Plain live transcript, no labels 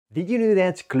Did you know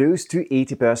that close to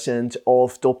 80%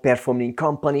 of top performing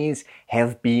companies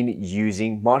have been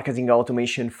using marketing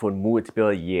automation for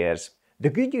multiple years?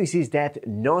 The good news is that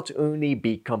not only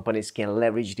big companies can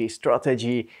leverage this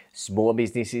strategy, small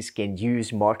businesses can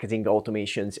use marketing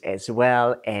automations as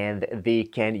well, and they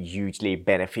can hugely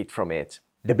benefit from it.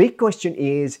 The big question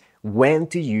is when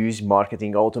to use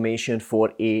marketing automation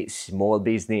for a small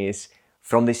business.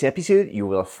 From this episode, you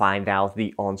will find out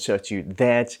the answer to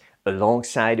that,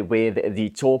 alongside with the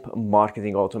top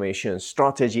marketing automation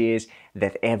strategies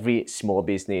that every small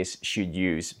business should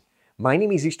use. My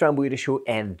name is István Bújrasó,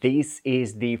 and this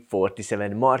is the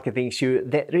 47 Marketing Show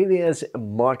that reveals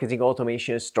marketing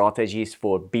automation strategies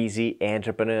for busy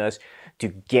entrepreneurs to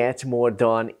get more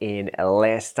done in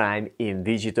less time in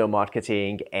digital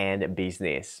marketing and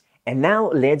business. And now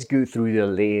let's go through the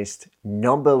list.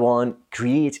 Number 1,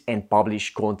 create and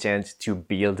publish content to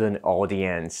build an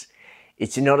audience.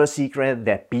 It's not a secret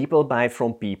that people buy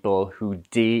from people who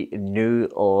they know,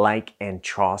 like, and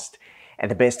trust. And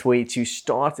the best way to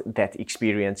start that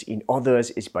experience in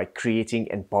others is by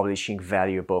creating and publishing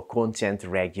valuable content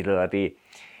regularly.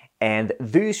 And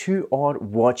those who are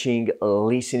watching,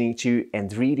 listening to,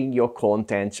 and reading your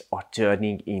content are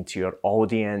turning into your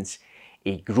audience,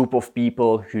 a group of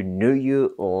people who know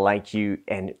you, like you,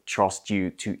 and trust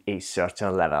you to a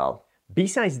certain level.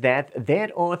 Besides that, there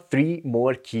are 3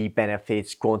 more key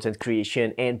benefits content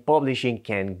creation and publishing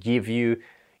can give you.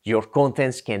 Your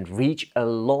contents can reach a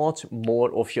lot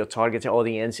more of your target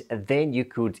audience than you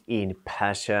could in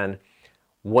person.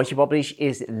 What you publish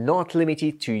is not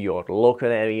limited to your local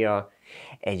area,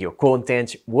 and your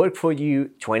content work for you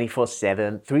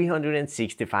 24/7,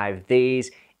 365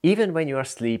 days, even when you are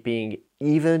sleeping,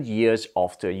 even years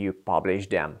after you publish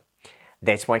them.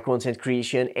 That's why content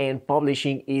creation and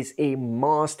publishing is a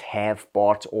must-have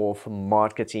part of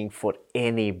marketing for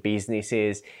any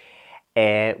businesses.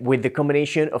 With the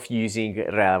combination of using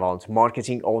relevant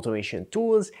marketing automation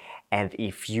tools and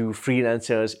a few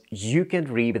freelancers, you can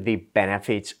reap the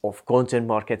benefits of content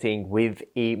marketing with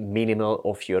a minimal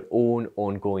of your own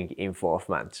ongoing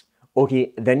involvement.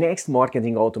 Okay, the next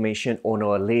marketing automation on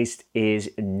our list is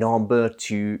number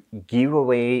 2, give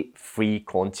away free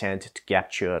content to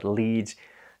capture leads.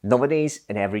 Nowadays,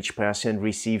 an average person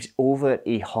receives over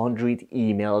 100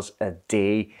 emails a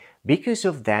day. Because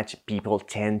of that, people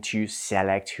tend to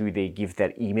select who they give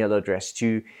their email address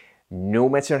to. No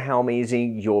matter how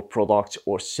amazing your product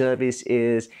or service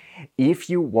is, if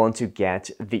you want to get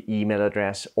the email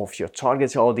address of your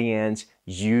target audience,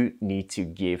 you need to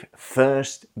give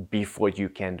first before you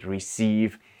can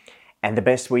receive. And the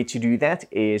best way to do that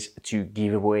is to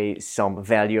give away some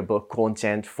valuable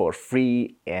content for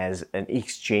free as an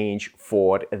exchange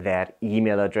for that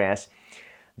email address.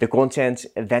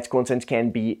 That content can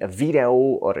be a video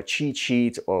or a cheat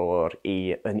sheet or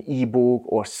an ebook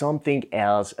or something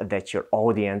else that your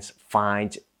audience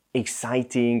finds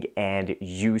exciting and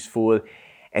useful.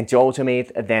 And to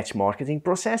automate that marketing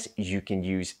process, you can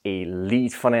use a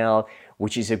lead funnel,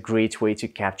 which is a great way to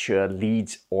capture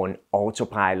leads on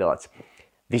autopilot.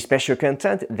 The special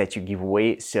content that you give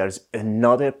away serves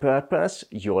another purpose.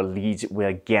 Your leads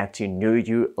will get to know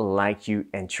you, like you,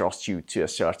 and trust you to a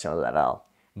certain level.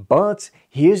 But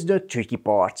here's the tricky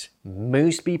part.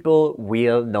 Most people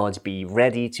will not be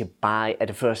ready to buy at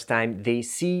the first time they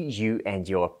see you and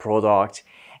your product.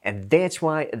 And that's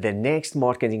why the next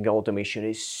marketing automation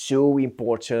is so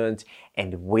important.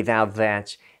 And without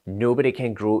that, nobody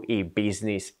can grow a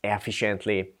business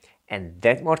efficiently. And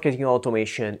that marketing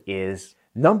automation is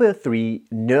number 3,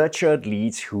 nurtured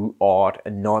leads who are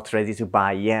not ready to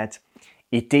buy yet.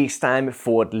 It takes time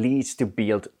for leads to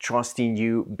build trust in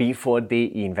you before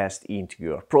they invest into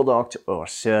your product or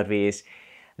service.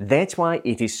 That's why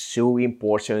it is so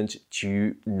important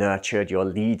to nurture your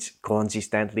leads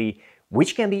consistently,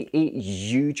 which can be a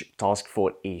huge task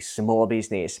for a small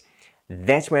business.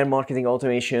 That's where marketing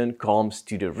automation comes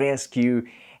to the rescue.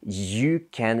 You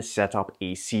can set up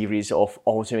a series of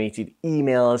automated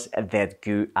emails that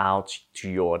go out to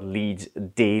your leads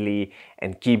daily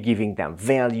and keep giving them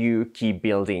value, keep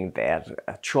building their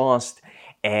trust,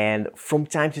 and from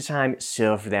time to time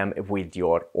serve them with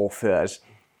your offers.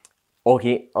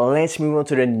 Okay, let's move on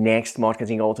to the next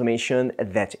marketing automation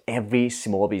that every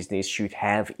small business should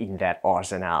have in their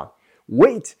arsenal.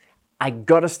 Wait! I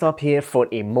gotta stop here for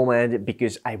a moment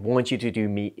because I want you to do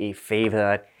me a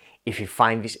favor. If you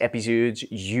find this episode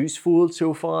useful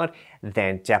so far,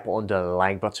 then tap on the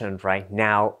like button right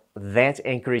now. That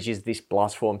encourages this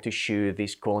platform to show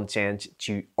this content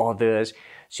to others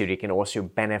so they can also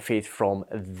benefit from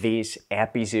this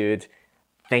episode.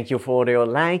 Thank you for your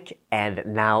like, and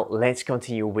now let's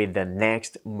continue with the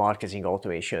next marketing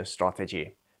automation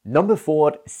strategy. Number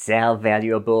 4, sell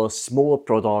valuable small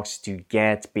products to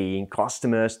get paying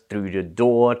customers through the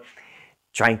door.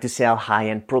 Trying to sell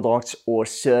high-end products or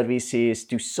services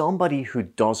to somebody who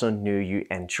doesn't know you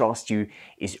and trust you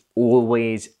is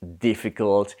always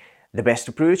difficult. The best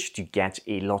approach to get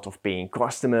a lot of paying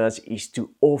customers is to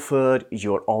offer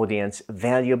your audience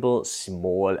valuable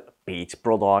small paid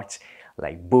products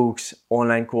like books,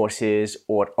 online courses,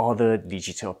 or other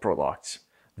digital products.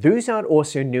 Those are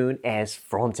also known as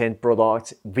front-end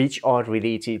products, which are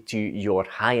related to your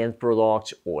high-end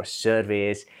product or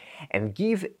service, and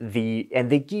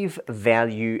they give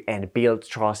value and build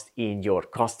trust in your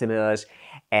customers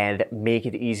and make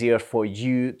it easier for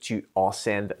you to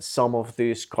ascend some of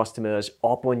those customers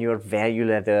up on your value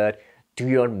ladder to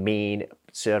your main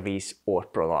service or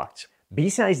product.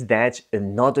 Besides that,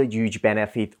 another huge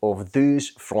benefit of those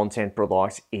front-end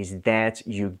products is that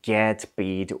you get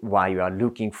paid while you are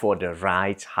looking for the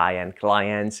right high-end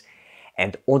clients.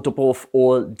 And on top of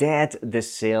all that, the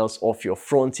sales of your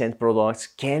front-end products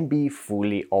can be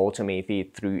fully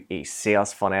automated through a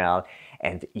sales funnel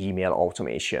and email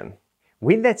automation.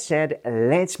 With that said,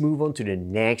 let's move on to the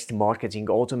next marketing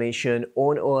automation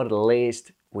on our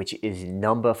list, which is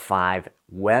number 5,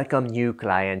 welcome new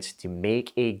clients to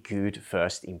make a good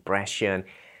first impression.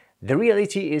 The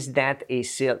reality is that a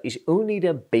sale is only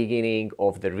the beginning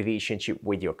of the relationship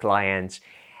with your clients.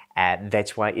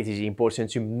 That's why it is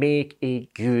important to make a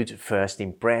good first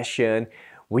impression,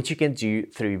 which you can do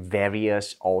through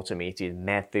various automated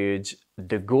methods.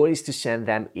 The goal is to send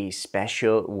them a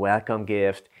special welcome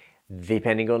gift.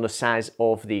 Depending on the size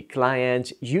of the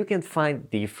client, you can find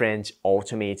different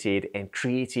automated and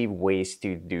creative ways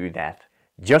to do that.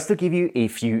 Just to give you a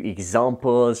few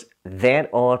examples,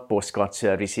 there are postcard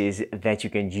services that you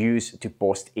can use to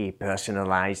post a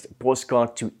personalized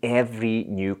postcard to every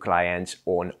new client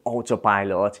on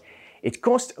autopilot. It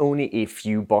costs only a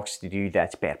few bucks to do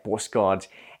that per postcard,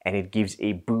 and it gives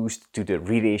a boost to the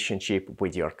relationship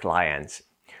with your clients.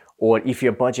 Or if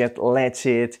your budget lets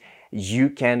it, you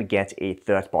can get a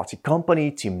third-party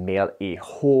company to mail a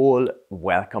whole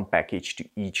welcome package to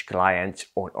each client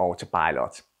on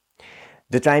autopilot.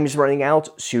 The time is running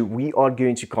out, so we are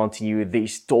going to continue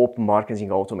this top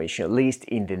marketing automation list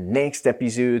in the next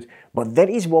episode, but there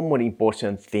is one more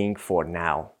important thing for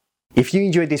now. If you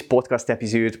enjoyed this podcast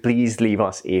episode, please leave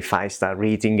us a 5-star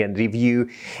rating and review.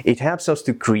 It helps us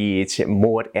to create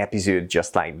more episodes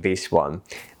just like this one.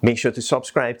 Make sure to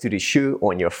subscribe to the show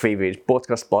on your favorite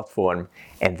podcast platform.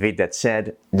 And with that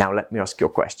said, now let me ask you a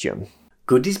question.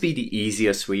 Could this be the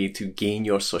easiest way to gain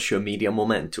your social media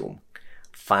momentum?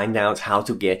 Find out how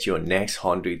to get your next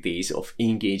 100 days of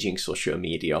engaging social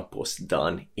media posts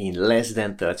done in less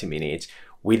than 30 minutes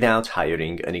without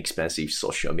hiring an expensive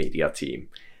social media team.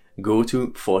 Go to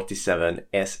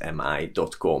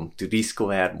 47smi.com to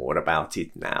discover more about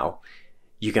it now.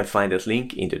 You can find that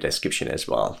link in the description as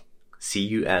well. See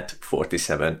you at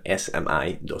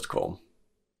 47smi.com.